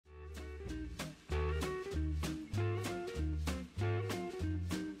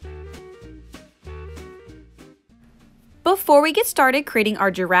Before we get started creating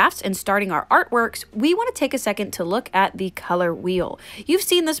our giraffes and starting our artworks, we want to take a second to look at the color wheel. You've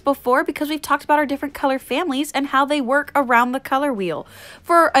seen this before because we've talked about our different color families and how they work around the color wheel.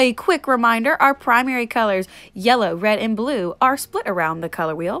 For a quick reminder, our primary colors, yellow, red, and blue, are split around the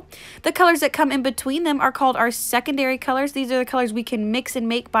color wheel. The colors that come in between them are called our secondary colors. These are the colors we can mix and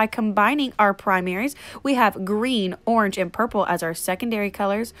make by combining our primaries. We have green, orange, and purple as our secondary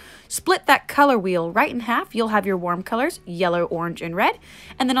colors. Split that color wheel right in half. You'll have your warm colors, yellow, orange, and red.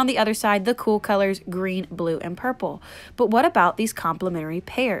 And then on the other side, the cool colors, green, blue, and purple. But what about these complementary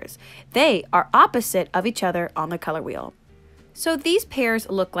pairs? They are opposite of each other on the color wheel. So these pairs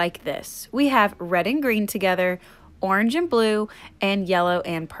look like this. We have red and green together, orange and blue, and yellow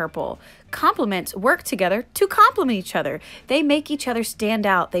and purple. Complements work together to complement each other. They make each other stand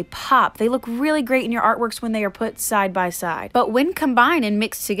out. They pop. They look really great in your artworks when they are put side by side. But when combined and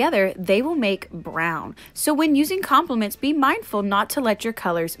mixed together, they will make brown. So when using complements, be mindful not to let your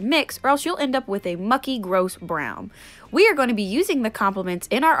colors mix or else you'll end up with a mucky, gross brown. We are going to be using the complements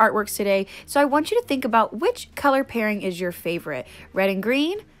in our artworks today, so I want you to think about which color pairing is your favorite. Red and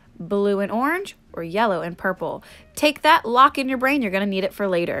green, blue and orange, or yellow and purple. Take that, lock in your brain. You're going to need it for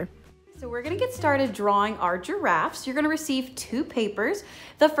later. So we're going to get started drawing our giraffes. You're going to receive two papers.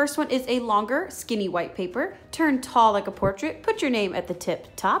 The first one is a longer, skinny white paper. Turn tall like a portrait. Put your name at the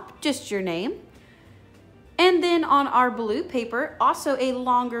tip top, just your name. And then on our blue paper, also a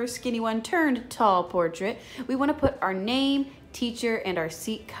longer, skinny one, turned tall portrait. We want to put our name, teacher, and our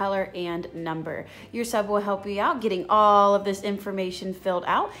seat color and number. Your sub will help you out getting all of this information filled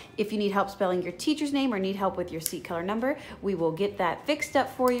out. If you need help spelling your teacher's name or need help with your seat color number, we will get that fixed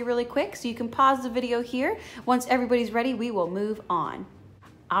up for you really quick. So you can pause the video here. Once everybody's ready, we will move on.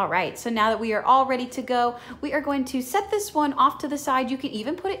 All right, so now that we are all ready to go, we are going to set this one off to the side. You can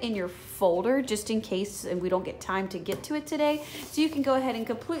even put it in your folder just in case and we don't get time to get to it today. So you can go ahead and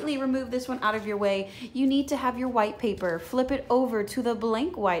completely remove this one out of your way. You need to have your white paper, flip it over to the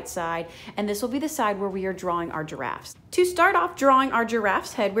blank white side, and this will be the side where we are drawing our giraffes. To start off drawing our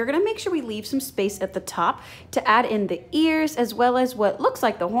giraffe's head, we're gonna make sure we leave some space at the top to add in the ears as well as what looks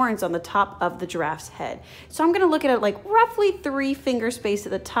like the horns on the top of the giraffe's head. So I'm gonna look at it like roughly 3 finger space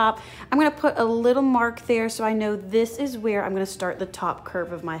at the top. I'm gonna put a little mark there so I know this is where I'm gonna start the top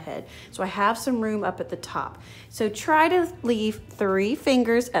curve of my head. So I have some room up at the top. So try to leave 3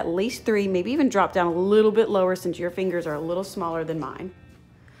 fingers, at least 3, maybe even drop down a little bit lower since your fingers are a little smaller than mine.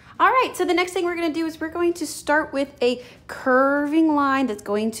 All right, so the next thing we're gonna do is we're going to start with a curving line that's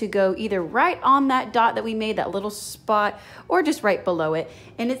going to go either right on that dot that we made, that little spot, or just right below it.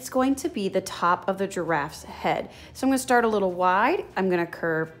 And it's going to be the top of the giraffe's head. So I'm gonna start a little wide. I'm gonna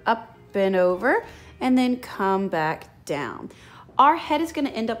curve up and over and then come back down. Our head is gonna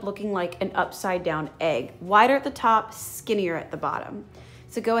end up looking like an upside down egg, wider at the top, skinnier at the bottom.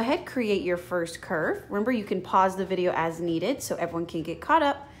 So go ahead, create your first curve. Remember, you can pause the video as needed so everyone can get caught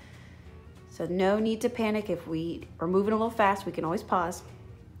up. So no need to panic. If we are moving a little fast, we can always pause.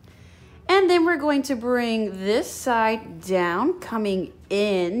 And then we're going to bring this side down, coming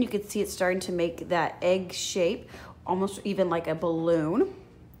in. You can see it's starting to make that egg shape, almost even like a balloon.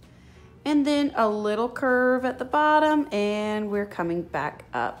 And then a little curve at the bottom, and we're coming back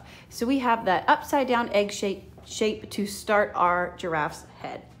up. So we have that upside down egg shape to start our giraffe's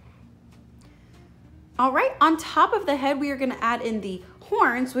head. All right, on top of the head, we are gonna add in the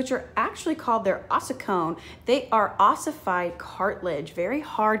horns, which are actually called their ossicone. They are ossified cartilage, very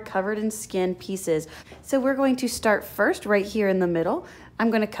hard, covered in skin pieces. So we're going to start first right here in the middle. I'm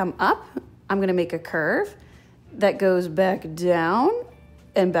gonna come up, I'm gonna make a curve that goes back down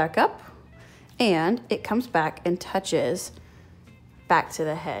and back up, and it comes back and touches back to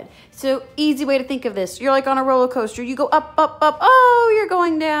the head. So easy way to think of this. You're like on a roller coaster. You go up, up, up. Oh, you're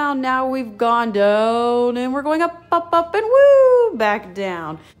going down. Now we've gone down and we're going up, up, up, and woo, back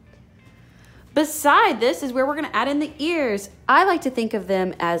down. Beside this is where we're going to add in the ears. I like to think of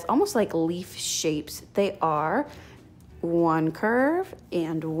them as almost like leaf shapes. They are one curve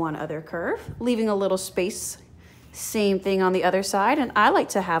and one other curve, leaving a little space. Same thing on the other side. And I like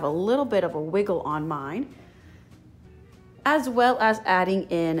to have a little bit of a wiggle on mine, as well as adding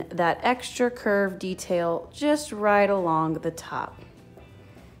in that extra curve detail just right along the top.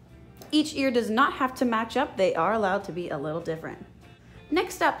 Each ear does not have to match up. They are allowed to be a little different.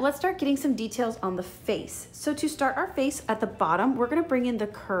 Next up, let's start getting some details on the face. So to start our face at the bottom, we're gonna bring in the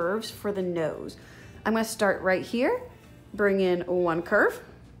curves for the nose. I'm gonna start right here, bring in one curve,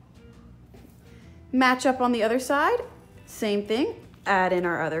 match up on the other side, same thing, add in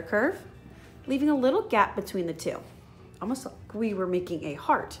our other curve, leaving a little gap between the two. Almost like we were making a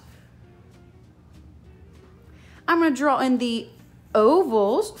heart. I'm gonna draw in the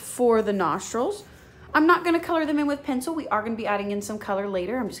ovals for the nostrils. I'm not gonna color them in with pencil. We are gonna be adding in some color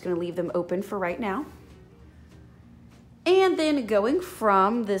later. I'm just gonna leave them open for right now. And then going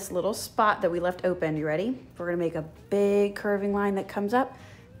from this little spot that we left open, you ready? We're gonna make a big curving line that comes up,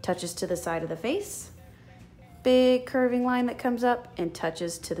 touches to the side of the face. Big curving line that comes up and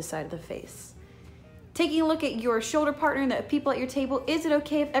touches to the side of the face. Taking a look at your shoulder partner and the people at your table, is it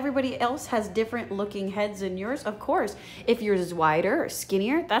okay if everybody else has different looking heads than yours? Of course. If yours is wider or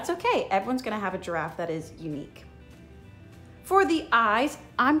skinnier, that's okay. Everyone's gonna have a giraffe that is unique. For the eyes,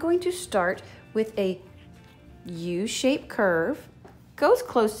 I'm going to start with a U-shaped curve, goes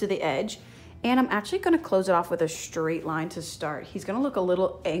close to the edge, and I'm actually gonna close it off with a straight line to start. He's gonna look a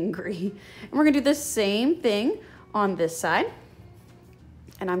little angry. And we're gonna do the same thing on this side.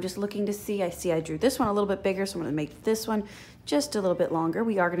 And I'm just looking to see, I drew this one a little bit bigger, so I'm gonna make this one just a little bit longer.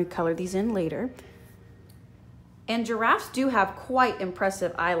 We are gonna color these in later. And giraffes do have quite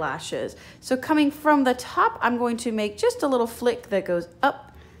impressive eyelashes. So coming from the top, I'm going to make just a little flick that goes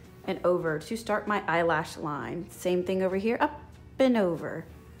up and over to start my eyelash line. Same thing over here, up and over.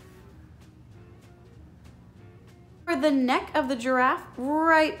 For the neck of the giraffe,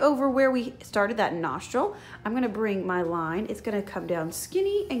 right over where we started that nostril, I'm gonna bring my line. It's gonna come down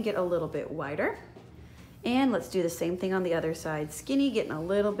skinny and get a little bit wider. And let's do the same thing on the other side. Skinny, getting a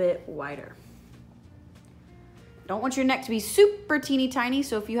little bit wider. Don't want your neck to be super teeny tiny,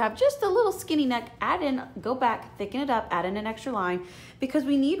 so if you have just a little skinny neck, add in, go back, thicken it up, add in an extra line, because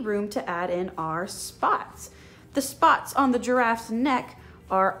we need room to add in our spots. The spots on the giraffe's neck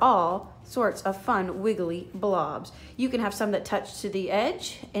are all sorts of fun wiggly blobs. You can have some that touch to the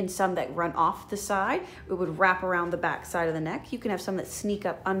edge and some that run off the side. It would wrap around the back side of the neck. You can have some that sneak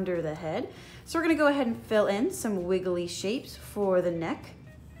up under the head. So we're gonna go ahead and fill in some wiggly shapes for the neck.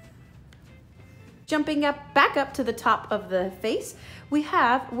 Jumping up, back up to the top of the face, we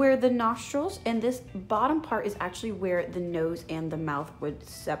have where the nostrils and this bottom part is actually where the nose and the mouth would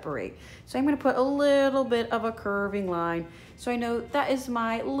separate. So I'm gonna put a little bit of a curving line. So I know that is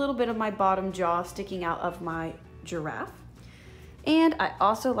my little bit of my bottom jaw sticking out of my giraffe. And I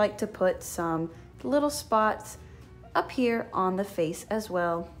also like to put some little spots up here on the face as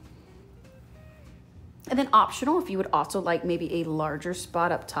well. And then optional, if you would also like maybe a larger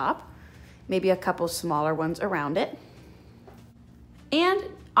spot up top, maybe a couple smaller ones around it. And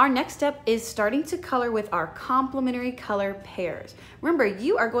our next step is starting to color with our complementary color pairs. Remember,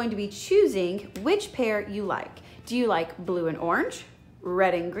 you are going to be choosing which pair you like. Do you like blue and orange,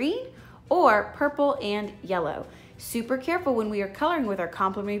 red and green, or purple and yellow? Super careful when we are coloring with our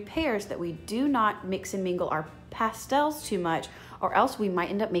complementary pairs that we do not mix and mingle our pastels too much, or else we might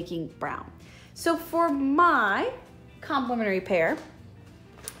end up making brown. So for my complementary pair,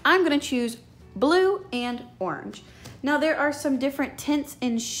 I'm gonna choose blue and orange. Now there are some different tints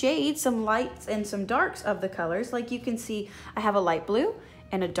and shades, some lights and some darks of the colors. Like you can see, I have a light blue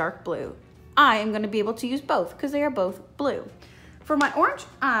and a dark blue. I am gonna be able to use both because they are both blue. For my orange,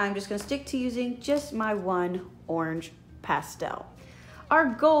 I'm just gonna stick to using just my one orange pastel. Our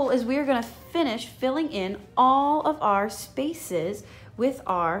goal is we're gonna finish filling in all of our spaces with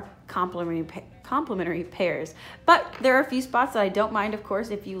our complementary pairs. But there are a few spots that I don't mind, of course,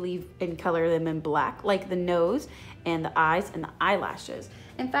 if you leave and color them in black, like the nose and the eyes and the eyelashes.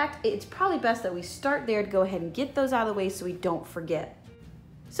 In fact, it's probably best that we start there to go ahead and get those out of the way so we don't forget.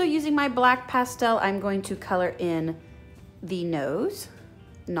 So using my black pastel, I'm going to color in the nose,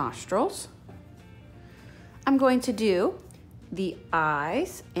 nostrils. I'm going to do the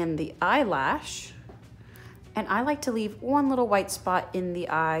eyes and the eyelash. And I like to leave one little white spot in the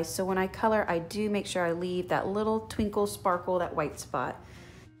eye. So when I color, I do make sure I leave that little twinkle, sparkle, that white spot.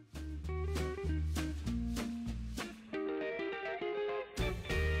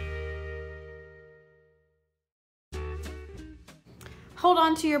 Hold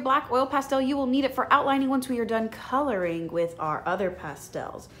on to your black oil pastel. You will need it for outlining once we are done coloring with our other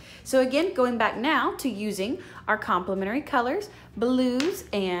pastels. So again, going back now to using our complementary colors, blues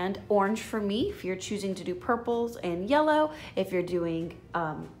and orange for me, if you're choosing to do purples and yellow. If you're doing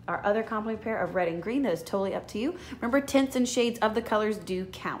our other complementary pair of red and green, that is totally up to you. Remember, tints and shades of the colors do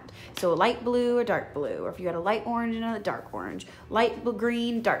count. So a light blue or dark blue, or if you had a light orange and a dark orange, light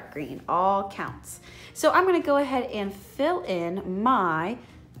green, dark green, all counts. So I'm gonna go ahead and fill in my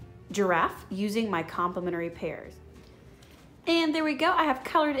giraffe using my complementary pairs. And there we go. I have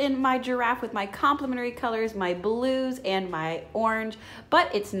colored in my giraffe with my complementary colors, my blues and my orange,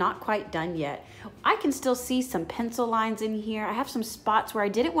 but it's not quite done yet. I can still see some pencil lines in here. I have some spots where I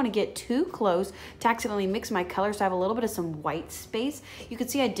didn't want to get too close to accidentally mix my colors, so I have a little bit of some white space. You can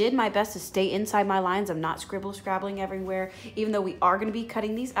see I did my best to stay inside my lines. I'm not scrabbling everywhere, even though we are going to be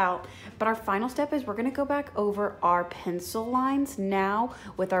cutting these out. But our final step is we're going to go back over our pencil lines now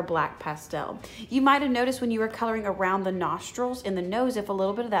with our black pastel. You might have noticed when you were coloring around the nostrils in the nose, if a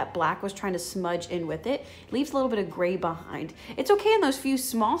little bit of that black was trying to smudge in with it, it leaves a little bit of gray behind. It's okay in those few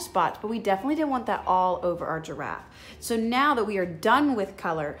small spots, but we definitely didn't want that all over our giraffe. So now that we are done with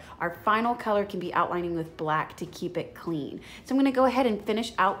color, our final color can be outlining with black to keep it clean. So I'm going to go ahead and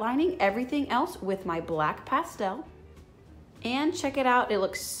finish outlining everything else with my black pastel. And check it out, it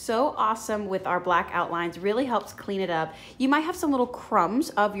looks so awesome with our black outlines, really helps clean it up. You might have some little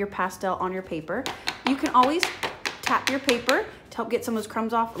crumbs of your pastel on your paper. You can always tap your paper to help get some of those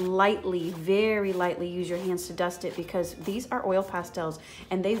crumbs off lightly, very lightly. Use your hands to dust it because these are oil pastels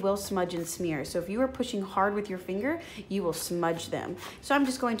and they will smudge and smear. So if you are pushing hard with your finger, you will smudge them. So I'm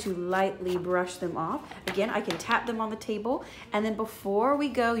just going to lightly brush them off. Again, I can tap them on the table. And then before we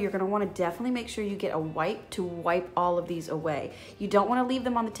go, you're gonna wanna definitely make sure you get a wipe to wipe all of these away. You don't wanna leave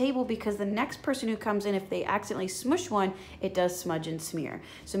them on the table because the next person who comes in, if they accidentally smush one, it does smudge and smear.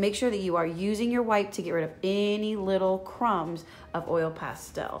 So make sure that you are using your wipe to get rid of any little crumbs of oil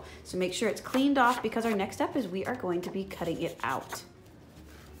pastel. So make sure it's cleaned off because our next step is we are going to be cutting it out.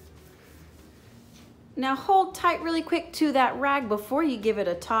 Now hold tight really quick to that rag before you give it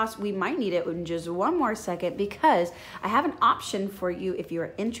a toss. We might need it in just one more second because I have an option for you if you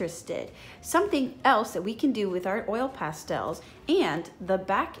are interested. Something else that we can do with our oil pastels and the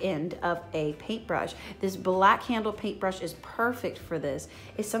back end of a paintbrush, this black handle paintbrush is perfect for this,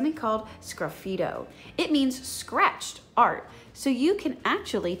 is something called sgraffito. It means scratched art. So you can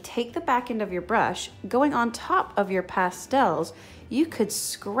actually take the back end of your brush, going on top of your pastels, you could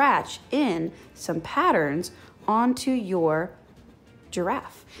scratch in some patterns onto your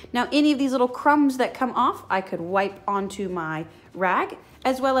giraffe. Now, any of these little crumbs that come off, I could wipe onto my rag,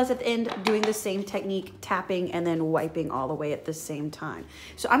 as well as at the end doing the same technique, tapping and then wiping all the way at the same time.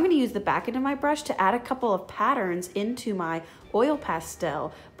 So I'm gonna use the back end of my brush to add a couple of patterns into my oil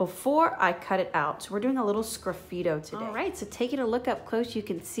pastel before I cut it out. So we're doing a little sgraffito today. All right, so taking a look up close, you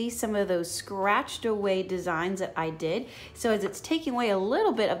can see some of those scratched away designs that I did. So as it's taking away a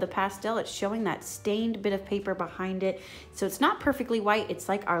little bit of the pastel, it's showing that stained bit of paper behind it. So it's not perfectly white, it's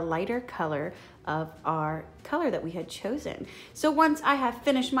like our lighter color of our color that we had chosen. So once I have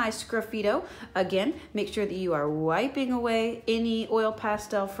finished my sgraffito, again, make sure that you are wiping away any oil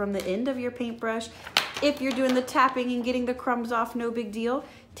pastel from the end of your paintbrush. If you're doing the tapping and getting the crumbs off, no big deal.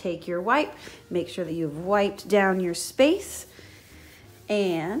 Take your wipe, make sure that you've wiped down your space.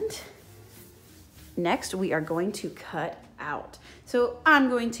 And next we are going to cut out. So I'm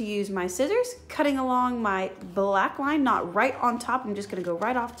going to use my scissors, cutting along my black line, not right on top. I'm just gonna go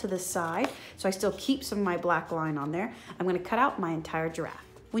right off to the side. So I still keep some of my black line on there. I'm gonna cut out my entire giraffe.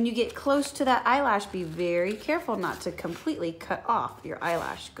 When you get close to that eyelash, be very careful not to completely cut off your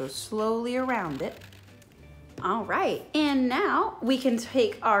eyelash. Go slowly around it. All right, and now we can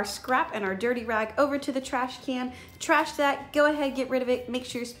take our scrap and our dirty rag over to the trash can, trash that, go ahead, get rid of it, make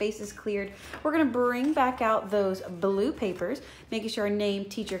sure your space is cleared. We're gonna bring back out those blue papers, making sure our name,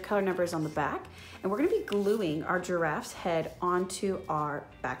 teacher, color number is on the back, and we're gonna be gluing our giraffe's head onto our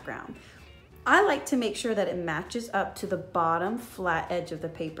background. I like to make sure that it matches up to the bottom flat edge of the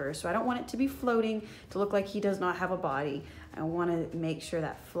paper, so I don't want it to be floating to look like he does not have a body. I wanna make sure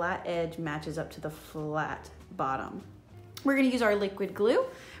that flat edge matches up to the flat bottom. We're gonna use our liquid glue.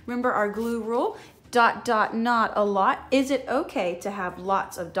 Remember our glue rule, dot, dot, not a lot. Is it okay to have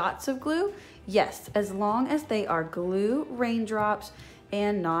lots of dots of glue? Yes, as long as they are glue raindrops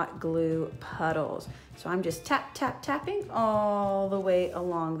and not glue puddles. So I'm just tap, tap, tapping all the way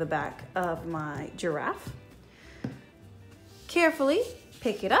along the back of my giraffe. Carefully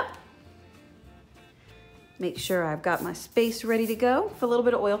pick it up. Make sure I've got my space ready to go. If a little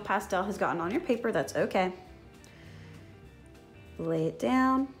bit of oil pastel has gotten on your paper, that's okay. Lay it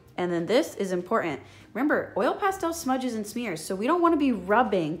down, and then this is important. Remember, oil pastel smudges and smears, so we don't want to be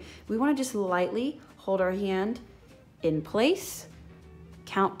rubbing. We want to just lightly hold our hand in place,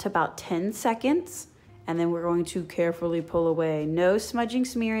 count to about 10 seconds, and then we're going to carefully pull away. No smudging,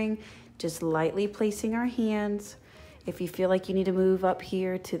 smearing, just lightly placing our hands. If you feel like you need to move up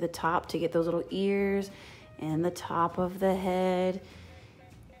here to the top to get those little ears and the top of the head,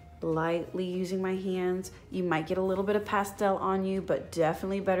 lightly using my hands. You might get a little bit of pastel on you, but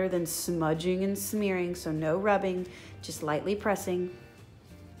definitely better than smudging and smearing, so no rubbing, just lightly pressing.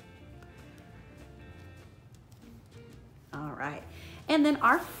 All right, and then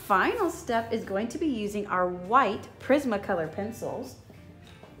our final step is going to be using our white Prismacolor pencils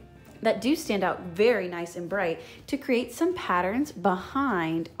that do stand out very nice and bright to create some patterns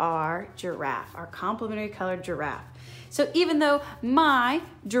behind our giraffe, our complementary colored giraffe. So even though my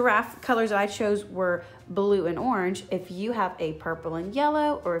giraffe colors that I chose were blue and orange, if you have a purple and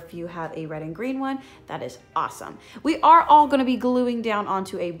yellow, or if you have a red and green one, that is awesome. We are all gonna be gluing down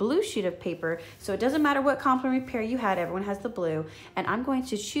onto a blue sheet of paper, so it doesn't matter what complementary pair you had, everyone has the blue, and I'm going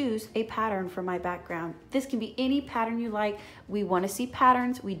to choose a pattern for my background. This can be any pattern you like. We wanna see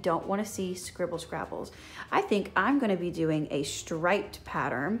patterns, we don't wanna see scribble scrabbles. I think I'm gonna be doing a striped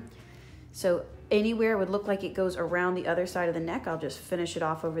pattern. So anywhere it would look like it goes around the other side of the neck, I'll just finish it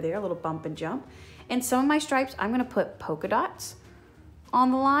off over there, a little bump and jump. And some of my stripes, I'm gonna put polka dots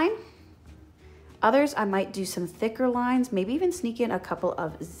on the line. Others, I might do some thicker lines, maybe even sneak in a couple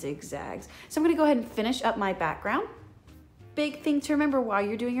of zigzags. So I'm gonna go ahead and finish up my background. Big thing to remember while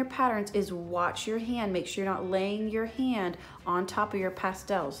you're doing your patterns is watch your hand. Make sure you're not laying your hand on top of your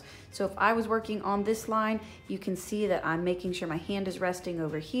pastels. So if I was working on this line, you can see that I'm making sure my hand is resting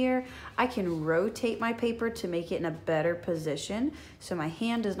over here. I can rotate my paper to make it in a better position so my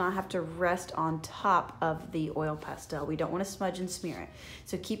hand does not have to rest on top of the oil pastel. We don't want to smudge and smear it.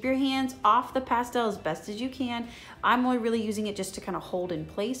 So keep your hands off the pastel as best as you can. I'm only really using it just to kind of hold in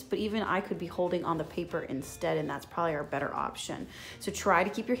place, but even I could be holding on the paper instead, and that's probably our better option. So try to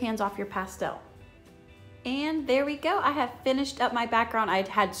keep your hands off your pastel. And there we go. I have finished up my background. I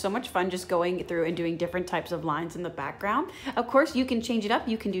had so much fun just going through and doing different types of lines in the background. Of course, you can change it up.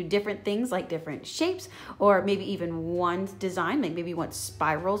 You can do different things like different shapes, or maybe even one design, like maybe you want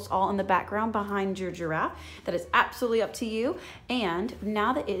spirals all in the background behind your giraffe. That is absolutely up to you. And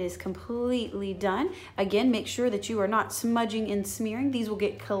now that it is completely done, again, make sure that you are not smudging and smearing. These will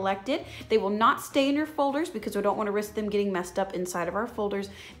get collected. They will not stay in your folders because we don't want to risk them getting messed up inside of our folders.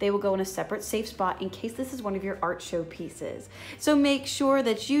 They will go in a separate safe spot in case this is one of your art show pieces. So make sure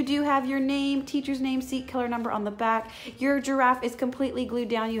that you do have your name, teacher's name, seat color number on the back. Your giraffe is completely glued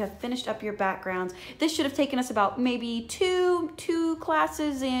down. You have finished up your backgrounds. This should have taken us about maybe two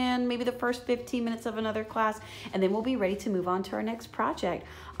classes and maybe the first 15 minutes of another class, and then we'll be ready to move on to our next project.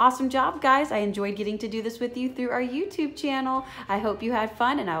 Awesome job, guys. I enjoyed getting to do this with you through our YouTube channel. I hope you had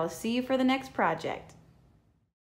fun, and I will see you for the next project.